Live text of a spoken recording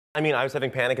I mean, I was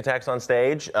having panic attacks on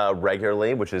stage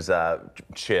regularly, which is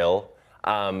chill.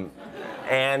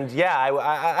 And yeah,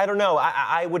 I don't know.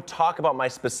 I would talk about my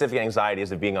specific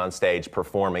anxieties of being on stage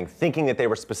performing, thinking that they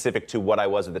were specific to what I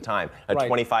was at the time, a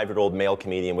 25-year-old male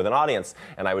comedian with an audience.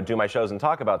 And I would do my shows and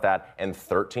talk about that, and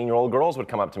 13-year-old girls would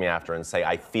come up to me after and say,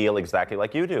 I feel exactly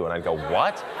like you do. And I'd go,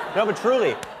 what? No, but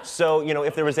truly. So, you know,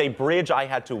 if there was a bridge I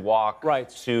had to walk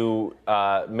to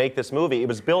make this movie, it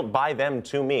was built by them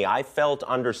to me. I felt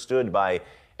understood by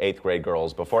 8th grade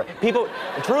girls before. People,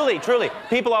 truly,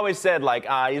 people always said, like,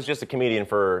 he's just a comedian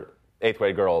for 8th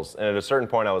grade girls. And at a certain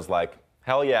point, I was like,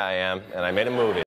 hell yeah, I am. And I made a movie.